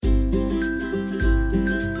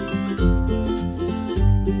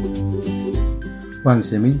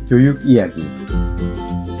왕쌤의 교육 이야기.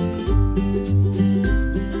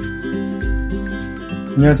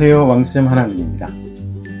 안녕하세요. 왕쌤 한한근입니다.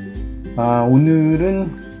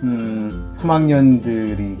 오늘은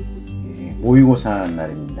 3학년들이 모의고사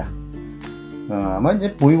날입니다. 아마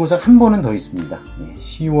이제 모의고사가 한 번은 더 있습니다.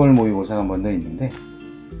 10월 모의고사가 한 번 더 있는데,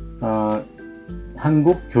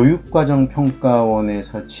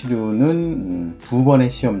 한국교육과정평가원에서 치르는 두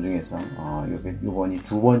번의 시험 중에서 이번이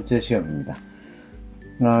두 번째 시험입니다.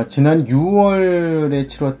 지난 6월에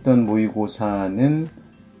치렀던 모의고사는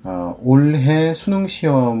올해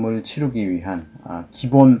수능시험을 치르기 위한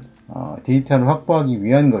기본 데이터를 확보하기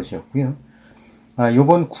위한 것이었고요.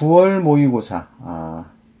 이번 9월 모의고사,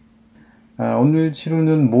 오늘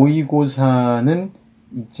치르는 모의고사는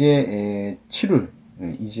이제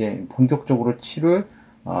본격적으로 치를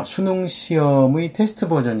수능시험의 테스트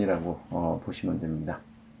버전이라고 보시면 됩니다.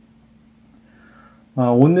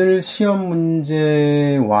 오늘 시험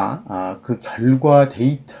문제와 그 결과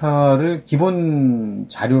데이터를 기본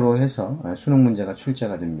자료로 해서 수능 문제가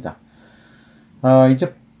출제가 됩니다.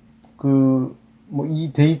 이제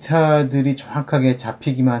이 데이터들이 정확하게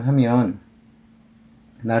잡히기만 하면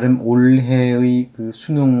나름 올해의 그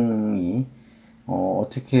수능이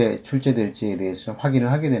어떻게 출제될지에 대해서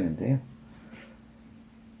확인을 하게 되는데요.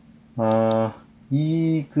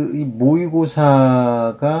 이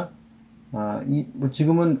모의고사가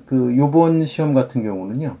지금은 요번 시험 같은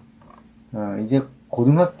경우는요, 이제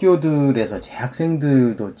고등학교들에서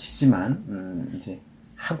재학생들도 치지만, 이제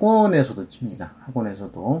학원에서도 칩니다.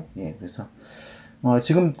 학원에서도. 그래서,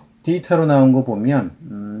 지금 데이터로 나온 거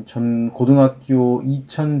보면, 전 고등학교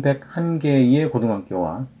 2101개의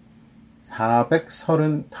고등학교와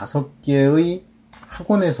 435개의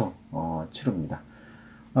학원에서, 치릅니다.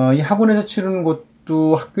 이 학원에서 치르는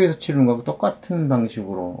것도 학교에서 치르는 거하고 똑같은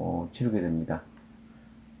방식으로 치르게 됩니다.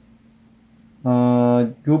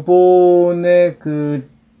 요번에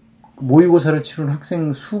모의고사를 치른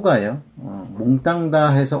학생 수가요, 몽땅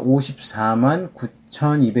다 해서 54만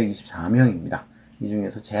 9,224명입니다. 이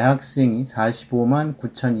중에서 재학생이 45만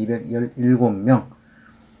 9,217명,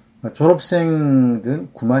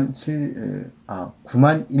 졸업생들은 9만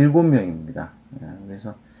 7명입니다.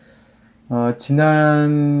 그래서,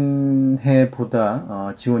 지난해보다,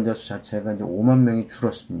 지원자 수 자체가 이제 5만 명이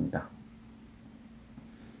줄었습니다.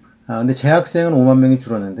 근데 재학생은 5만 명이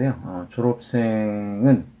줄었는데요.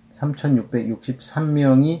 졸업생은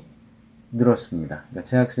 3,663명이 늘었습니다. 그러니까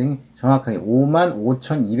재학생이 정확하게 5만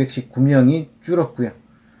 5,219명이 줄었고요.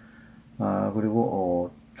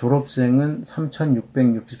 그리고, 졸업생은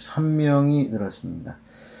 3,663명이 늘었습니다.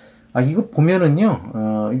 이거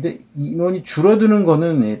보면은요, 이제 인원이 줄어드는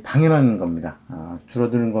거는 당연한 겁니다.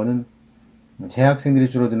 줄어드는 거는, 재학생들이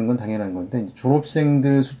줄어드는 건 당연한 건데, 이제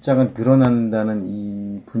졸업생들 숫자가 늘어난다는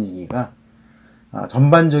이 분위기가,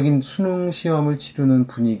 전반적인 수능 시험을 치르는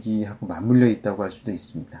분위기하고 맞물려 있다고 할 수도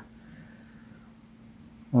있습니다.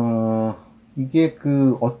 이게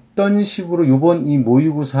어떤 식으로 요번 이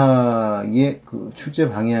모의고사의 출제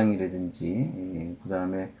방향이라든지, 그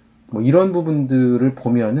다음에 이런 부분들을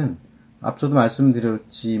보면은, 앞서도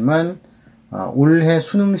말씀드렸지만, 올해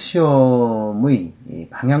수능 시험의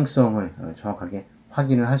방향성을 정확하게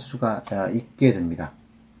확인을 할 수가 있게 됩니다.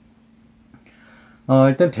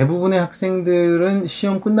 일단 대부분의 학생들은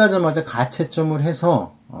시험 끝나자마자 가채점을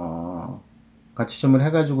해서, 가채점을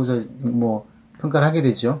해가지고서 평가를 하게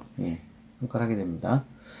되죠. 평가를 하게 됩니다.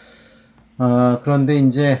 그런데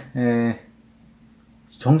이제,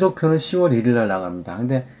 정적표는 10월 1일 날 나갑니다.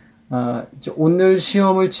 근데, 오늘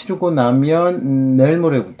시험을 치르고 나면 내일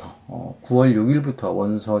모레부터 9월 6일부터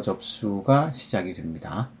원서 접수가 시작이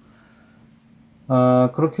됩니다.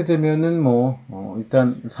 그렇게 되면은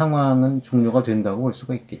일단 상황은 종료가 된다고 볼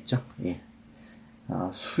수가 있겠죠.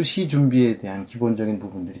 수시 준비에 대한 기본적인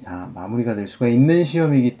부분들이 다 마무리가 될 수가 있는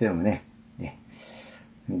시험이기 때문에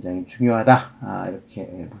굉장히 중요하다,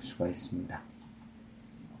 이렇게 볼 수가 있습니다.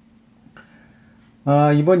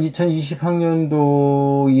 이번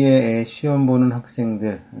 2020학년도에 시험 보는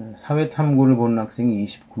학생들, 사회탐구를 보는 학생이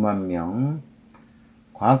 29만 명,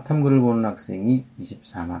 과학탐구를 보는 학생이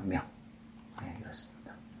 24만 명.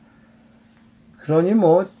 이렇습니다. 그러니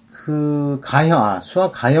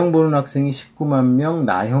수학 가형 보는 학생이 19만 명,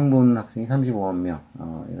 나형 보는 학생이 35만 명,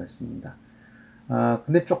 이렇습니다.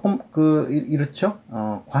 근데 조금, 이렇죠?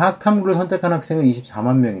 과학탐구를 선택한 학생은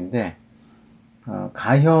 24만 명인데,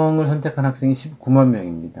 가형을 선택한 학생이 19만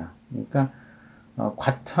명입니다. 그러니까,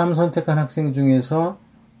 과탐 선택한 학생 중에서,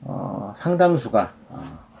 상당수가,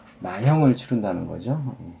 나형을 치른다는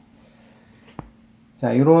거죠.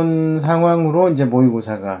 자, 이런 상황으로 이제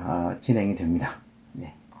모의고사가 진행이 됩니다.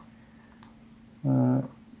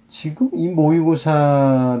 지금 이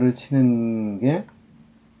모의고사를 치는 게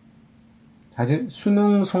사실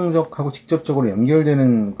수능 성적하고 직접적으로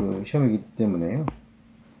연결되는 그 시험이기 때문에요.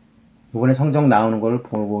 이번에 성적 나오는 걸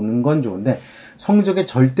보는 건 좋은데 성적의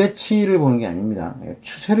절대치를 보는 게 아닙니다.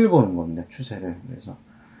 추세를 보는 겁니다. 추세를. 그래서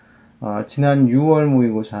지난 6월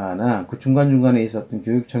모의고사나 그 중간중간에 있었던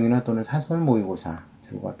교육청이나 또는 사설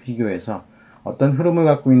모의고사들과 비교해서 어떤 흐름을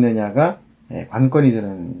갖고 있느냐가 관건이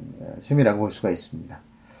되는 시험이라고 볼 수가 있습니다.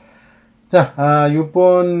 자,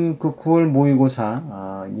 이번 그 9월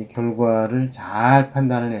모의고사 이 결과를 잘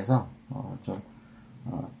판단을 해서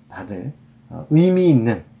다들 의미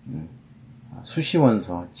있는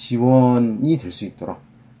수시원서 지원이 될 수 있도록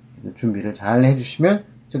준비를 잘 해주시면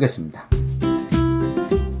좋겠습니다.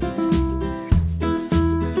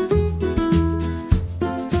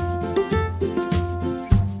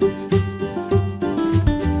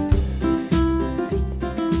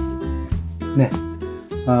 네.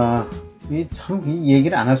 이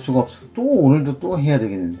얘기를 안 할 수가 없어서 또 오늘도 또 해야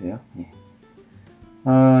되겠는데요. 예.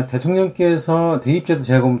 대통령께서 대입제도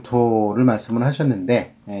재검토를 말씀을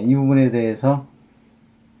하셨는데, 이 부분에 대해서,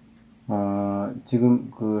 지금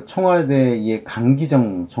그 청와대의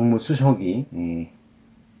강기정 정무수석이,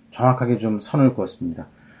 정확하게 좀 선을 그었습니다.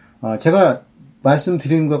 제가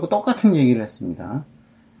말씀드린 것하고 똑같은 얘기를 했습니다.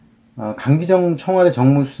 강기정 청와대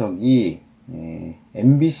정무수석이,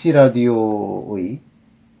 MBC 라디오의,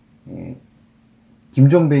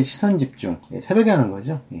 김종배의 시선집중, 새벽에 하는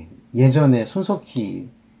거죠. 예전에 손석희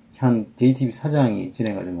현 JTBC 사장이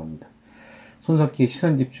진행하던 겁니다. 손석희의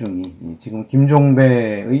시선집중이 지금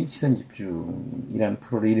김종배의 시선집중이라는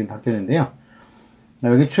프로로 이름이 바뀌었는데요.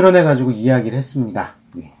 여기 출연해가지고 이야기를 했습니다.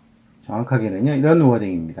 정확하게는요, 이런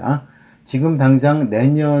워딩입니다. 지금 당장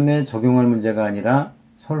내년에 적용할 문제가 아니라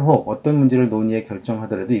설혹 어떤 문제를 논의해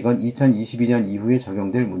결정하더라도 이건 2022년 이후에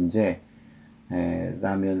적용될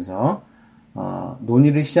문제라면서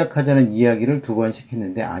논의를 시작하자는 이야기를 2번씩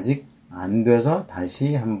했는데 아직 안 돼서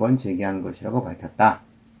다시 한번 제기한 것이라고 밝혔다.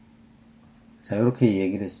 자, 이렇게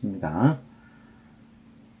얘기를 했습니다.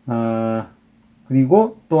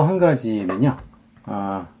 그리고 또 한 가지는요.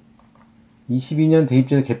 22년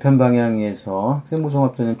대입제도 개편 방향에서 학생부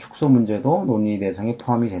종합전형 축소 문제도 논의 대상에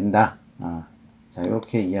포함이 된다. 자,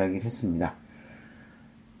 이렇게 이야기를 했습니다.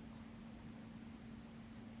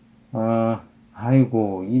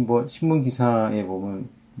 아이고, 이 신문 기사에 보면,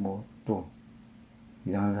 또,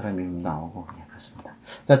 이상한 사람이 나오고, 그렇습니다.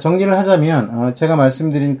 자, 정리를 하자면, 제가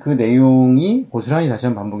말씀드린 그 내용이 고스란히 다시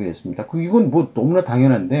한번 반복이 됐습니다. 이건 너무나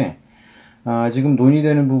당연한데, 지금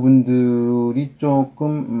논의되는 부분들이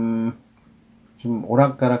조금, 좀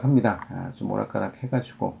오락가락 합니다. 좀 오락가락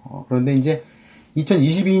해가지고. 그런데 이제,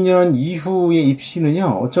 2022년 이후의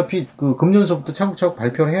입시는요, 어차피 금년서부터 차곡차곡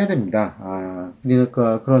발표를 해야 됩니다.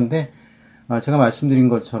 그런데, 제가 말씀드린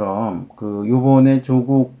것처럼, 요번에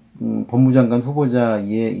조국 법무장관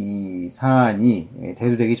후보자의 이 사안이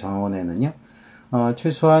대두되기 전에는요,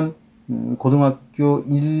 최소한, 중학교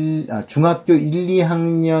 1,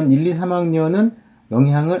 2학년, 1, 2, 3학년은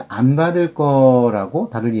영향을 안 받을 거라고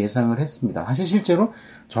다들 예상을 했습니다. 사실 실제로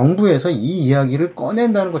정부에서 이 이야기를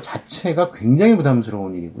꺼낸다는 것 자체가 굉장히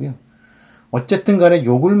부담스러운 일이고요. 어쨌든 간에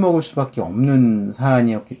욕을 먹을 수밖에 없는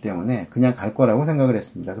사안이었기 때문에 그냥 갈 거라고 생각을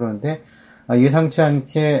했습니다. 그런데 예상치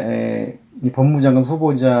않게 이 법무장관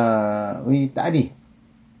후보자의 딸이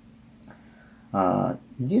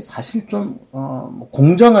이게 사실 좀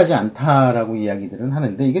공정하지 않다라고 이야기들은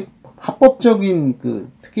하는데 이게 합법적인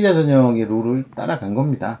특기자 전형의 룰을 따라간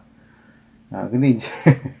겁니다. 근데 이제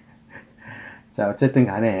자, 어쨌든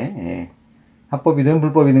간에 합법이든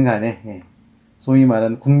불법이든 간에 소위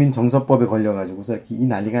말하는 국민정서법에 걸려가지고서 이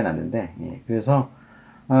난리가 났는데 그래서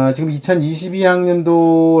지금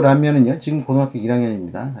 2022학년도라면은요, 지금 고등학교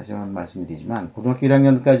 1학년입니다. 다시 한번 말씀드리지만, 고등학교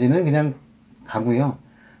 1학년까지는 그냥 가고요.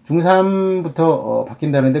 중3부터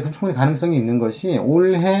바뀐다는데, 그 충분히 가능성이 있는 것이,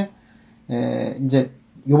 올해, 이제,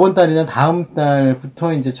 요번 달이나 다음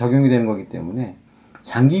달부터 이제 적용이 되는 거기 때문에,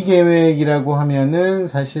 장기 계획이라고 하면은,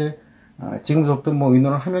 사실, 지금부터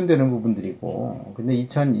의논을 하면 되는 부분들이고, 근데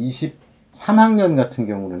 2023학년 같은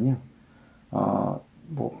경우는요,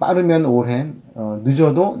 빠르면 올해,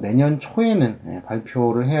 늦어도 내년 초에는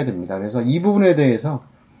발표를 해야 됩니다. 그래서 이 부분에 대해서,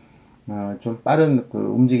 좀 빠른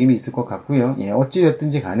움직임이 있을 것 같고요.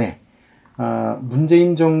 어찌됐든지 간에,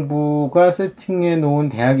 문재인 정부가 세팅해 놓은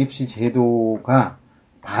대학 입시 제도가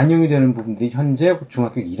반영이 되는 부분들이 현재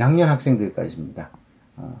중학교 1학년 학생들까지입니다.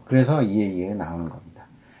 그래서 이에 나오는 겁니다.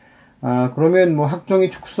 그러면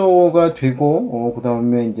학종이 축소가 되고, 그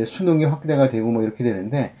다음에 이제 수능이 확대가 되고 이렇게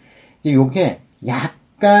되는데, 이제 요게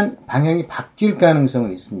약간 방향이 바뀔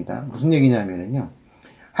가능성은 있습니다. 무슨 얘기냐면요.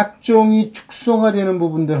 학종이 축소가 되는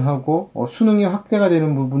부분들하고 수능이 확대가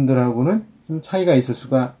되는 부분들하고는 좀 차이가 있을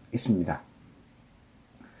수가 있습니다.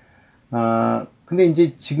 근데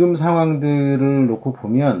이제 지금 상황들을 놓고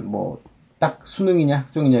보면 뭐 딱 수능이냐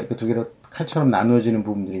학종이냐 이렇게 두 개로 칼처럼 나누어지는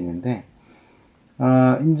부분들이 있는데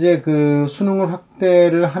이제 그 수능을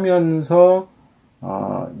확대를 하면서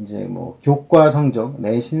이제 뭐 교과 성적,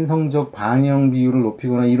 내신 성적 반영 비율을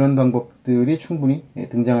높이거나 이런 방법들이 충분히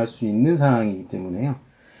등장할 수 있는 상황이기 때문에요.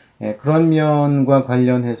 그런 면과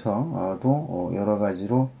관련해서도 여러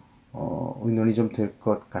가지로 의논이 좀 될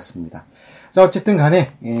것 같습니다. 자, 어쨌든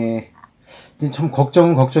간에 참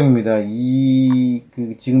걱정은 걱정입니다.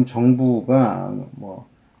 지금 정부가 뭐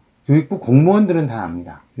교육부 공무원들은 다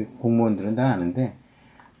압니다. 공무원들은 다 아는데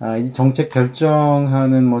이제 정책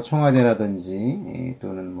결정하는 뭐 청와대라든지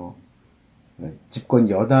또는 뭐 집권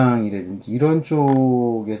여당이라든지 이런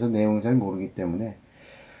쪽에서 내용을 잘 모르기 때문에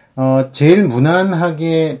제일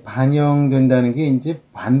무난하게 반영된다는 게 이제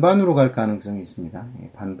반반으로 갈 가능성이 있습니다.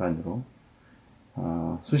 반반으로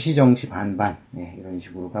수시 정시 반반 이런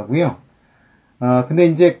식으로 가고요. 근데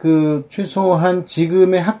이제 최소한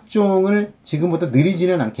지금의 학종을 지금보다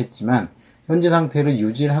느리지는 않겠지만, 현재 상태를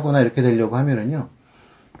유지를 하거나 이렇게 되려고 하면은요,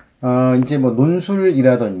 이제 뭐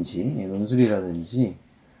논술이라든지,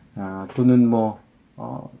 또는 뭐,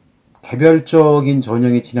 개별적인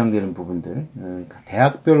전형이 진행되는 부분들,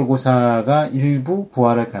 대학별 고사가 일부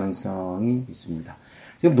부활할 가능성이 있습니다.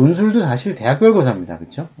 지금 논술도 사실 대학별 고사입니다.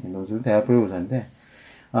 그쵸? 논술도 대학별 고사인데,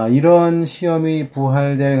 이런 시험이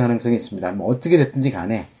부활될 가능성이 있습니다. 뭐 어떻게 됐든지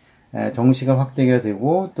간에 정시가 확대가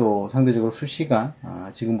되고 또 상대적으로 수시가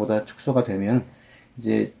지금보다 축소가 되면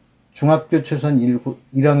이제 중학교 최소한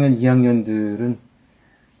 1학년, 2학년들은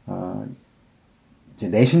이제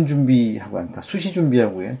내신 준비하고 그러니까 수시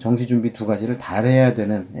준비하고요, 정시 준비 두 가지를 다 해야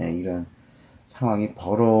되는 이런 상황이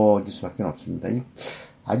벌어질 수밖에 없습니다.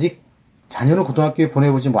 아직 자녀를 고등학교에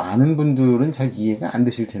보내보지 뭐 아는 분들은 잘 이해가 안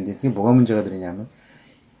되실 텐데 그게 뭐가 문제가 되느냐면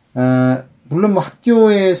물론 뭐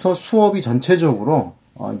학교에서 수업이 전체적으로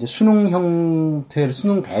이제 수능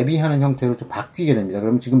대비하는 형태로 좀 바뀌게 됩니다.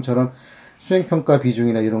 그럼 지금처럼 수행평가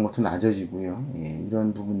비중이나 이런 것도 낮아지고요.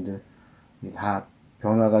 이런 부분들 다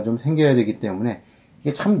변화가 좀 생겨야 되기 때문에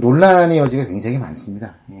이게 참 논란의 여지가 굉장히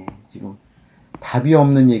많습니다. 지금 답이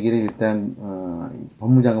없는 얘기를 일단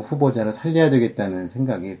법무장관 후보자를 살려야 되겠다는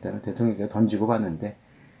생각이 일단은 대통령께 던지고 봤는데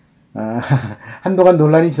한동안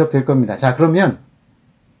논란이 지속될 겁니다. 자, 그러면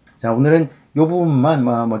자, 오늘은 이 부분만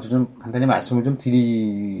먼저 좀 간단히 말씀을 좀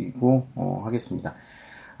드리고 하겠습니다.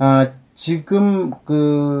 지금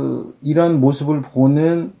이런 모습을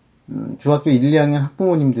보는 중학교 1, 2학년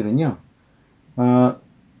학부모님들은요.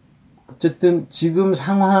 어쨌든 지금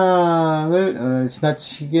상황을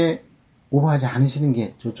지나치게 오버하지 않으시는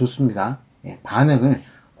게 좋습니다. 반응을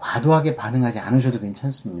과도하게 반응하지 않으셔도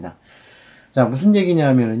괜찮습니다. 자, 무슨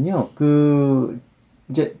얘기냐면은요.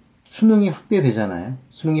 이제 수능이 확대되잖아요.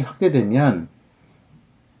 수능이 확대되면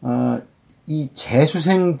이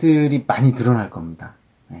재수생들이 많이 늘어날 겁니다.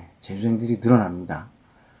 재수생들이 늘어납니다.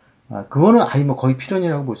 그거는 뭐 거의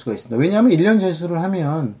필연이라고 볼 수가 있습니다. 왜냐하면 1년 재수를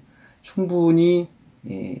하면 충분히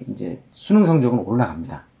이제 수능 성적은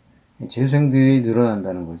올라갑니다. 재수생들이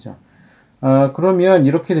늘어난다는 거죠. 그러면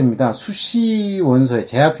이렇게 됩니다. 수시 원서에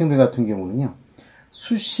재학생들 같은 경우는요.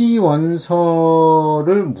 수시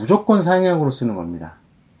원서를 무조건 상향으로 쓰는 겁니다.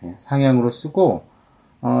 상향으로 쓰고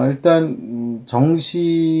일단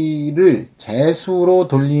정시를 재수로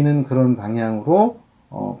돌리는 그런 방향으로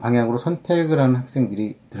선택을 하는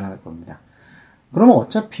학생들이 늘어날 겁니다. 그러면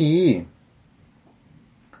어차피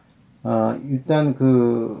일단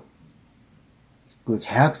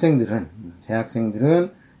재학생들은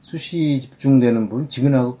수시 집중되는 부분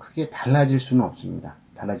지금하고 크게 달라질 수는 없습니다.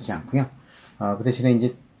 달라지지 않고요. 그 대신에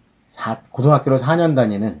이제 고등학교로 4년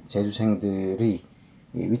다니는 재수생들의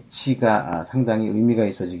위치가 상당히 의미가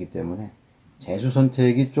있어지기 때문에 재수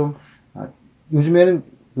선택이 좀 요즘에는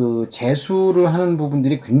재수를 하는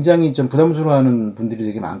부분들이 굉장히 좀 부담스러워하는 분들이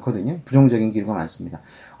되게 많거든요. 부정적인 기류가 많습니다.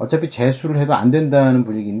 어차피 재수를 해도 안 된다는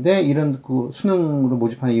분위기인데 이런 수능으로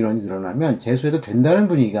모집하는 인원이 늘어나면 재수해도 된다는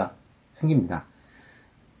분위기가 생깁니다.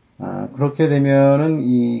 그렇게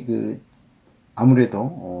되면은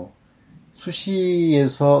아무래도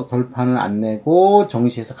수시에서 결판을 안 내고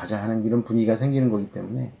정시에서 가자 하는 이런 분위기가 생기는 거기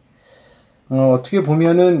때문에 어떻게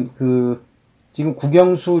보면은 지금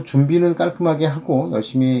국영수 준비는 깔끔하게 하고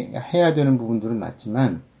열심히 해야 되는 부분들은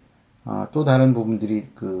맞지만 또 다른 부분들이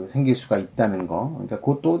생길 수가 있다는 거.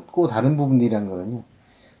 그러니까 또 다른 부분들이란 거는요.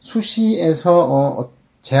 수시에서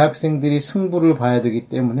재학생들이 승부를 봐야 되기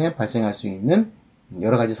때문에 발생할 수 있는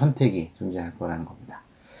여러 가지 선택이 존재할 거라는 겁니다.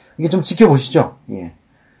 이게 좀 지켜보시죠. 예.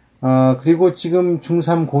 그리고 지금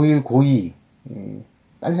중3, 고1, 고2,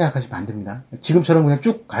 딴 생각하시면 안 됩니다. 지금처럼 그냥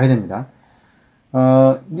쭉 가야 됩니다.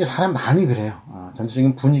 이제 사람 마음이 그래요.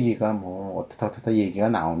 전체적인 분위기가 뭐, 어떻다 얘기가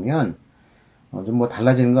나오면, 좀 뭐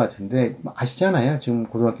달라지는 것 같은데, 아시잖아요. 지금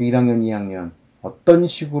고등학교 1학년, 2학년, 어떤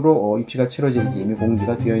식으로 입시가 치러질지 이미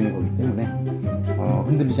공지가 되어 있는 거기 때문에,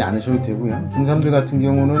 흔들리지 않으셔도 되고요. 중3들 같은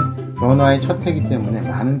경우는 변화의 첫 해이기 때문에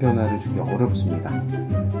많은 변화를 주기 어렵습니다.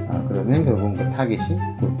 그러면 결국은 그 타겟이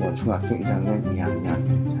중학교 1학년,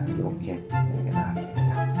 2학년. 자, 이렇게 나가게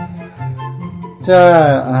됩니다.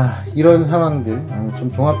 자, 이런 상황들 좀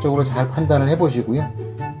종합적으로 잘 판단을 해보시고요.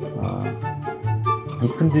 이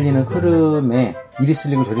흔들리는 흐름에 이리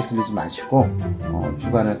쓸리고 저리 쓸리지 마시고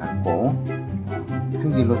주관을 갖고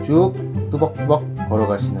한 길로 쭉 뚜벅뚜벅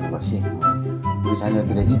걸어가시는 것이 우리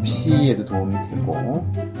자녀들의 입시에도 도움이 되고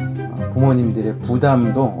부모님들의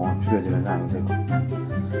부담도 줄여주는 상황이 될 겁니다.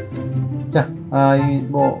 자,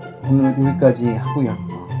 오늘 여기까지 하고요.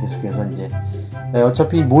 계속해서 이제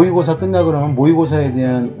어차피 모의고사 끝나고 나면 모의고사에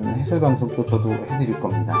대한 해설 방송도 저도 해드릴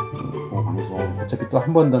겁니다. 그 방송 어차피 또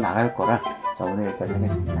한 번 더 나갈 거라. 자, 오늘 여기까지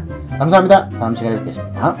하겠습니다. 감사합니다. 다음 시간에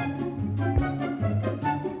뵙겠습니다.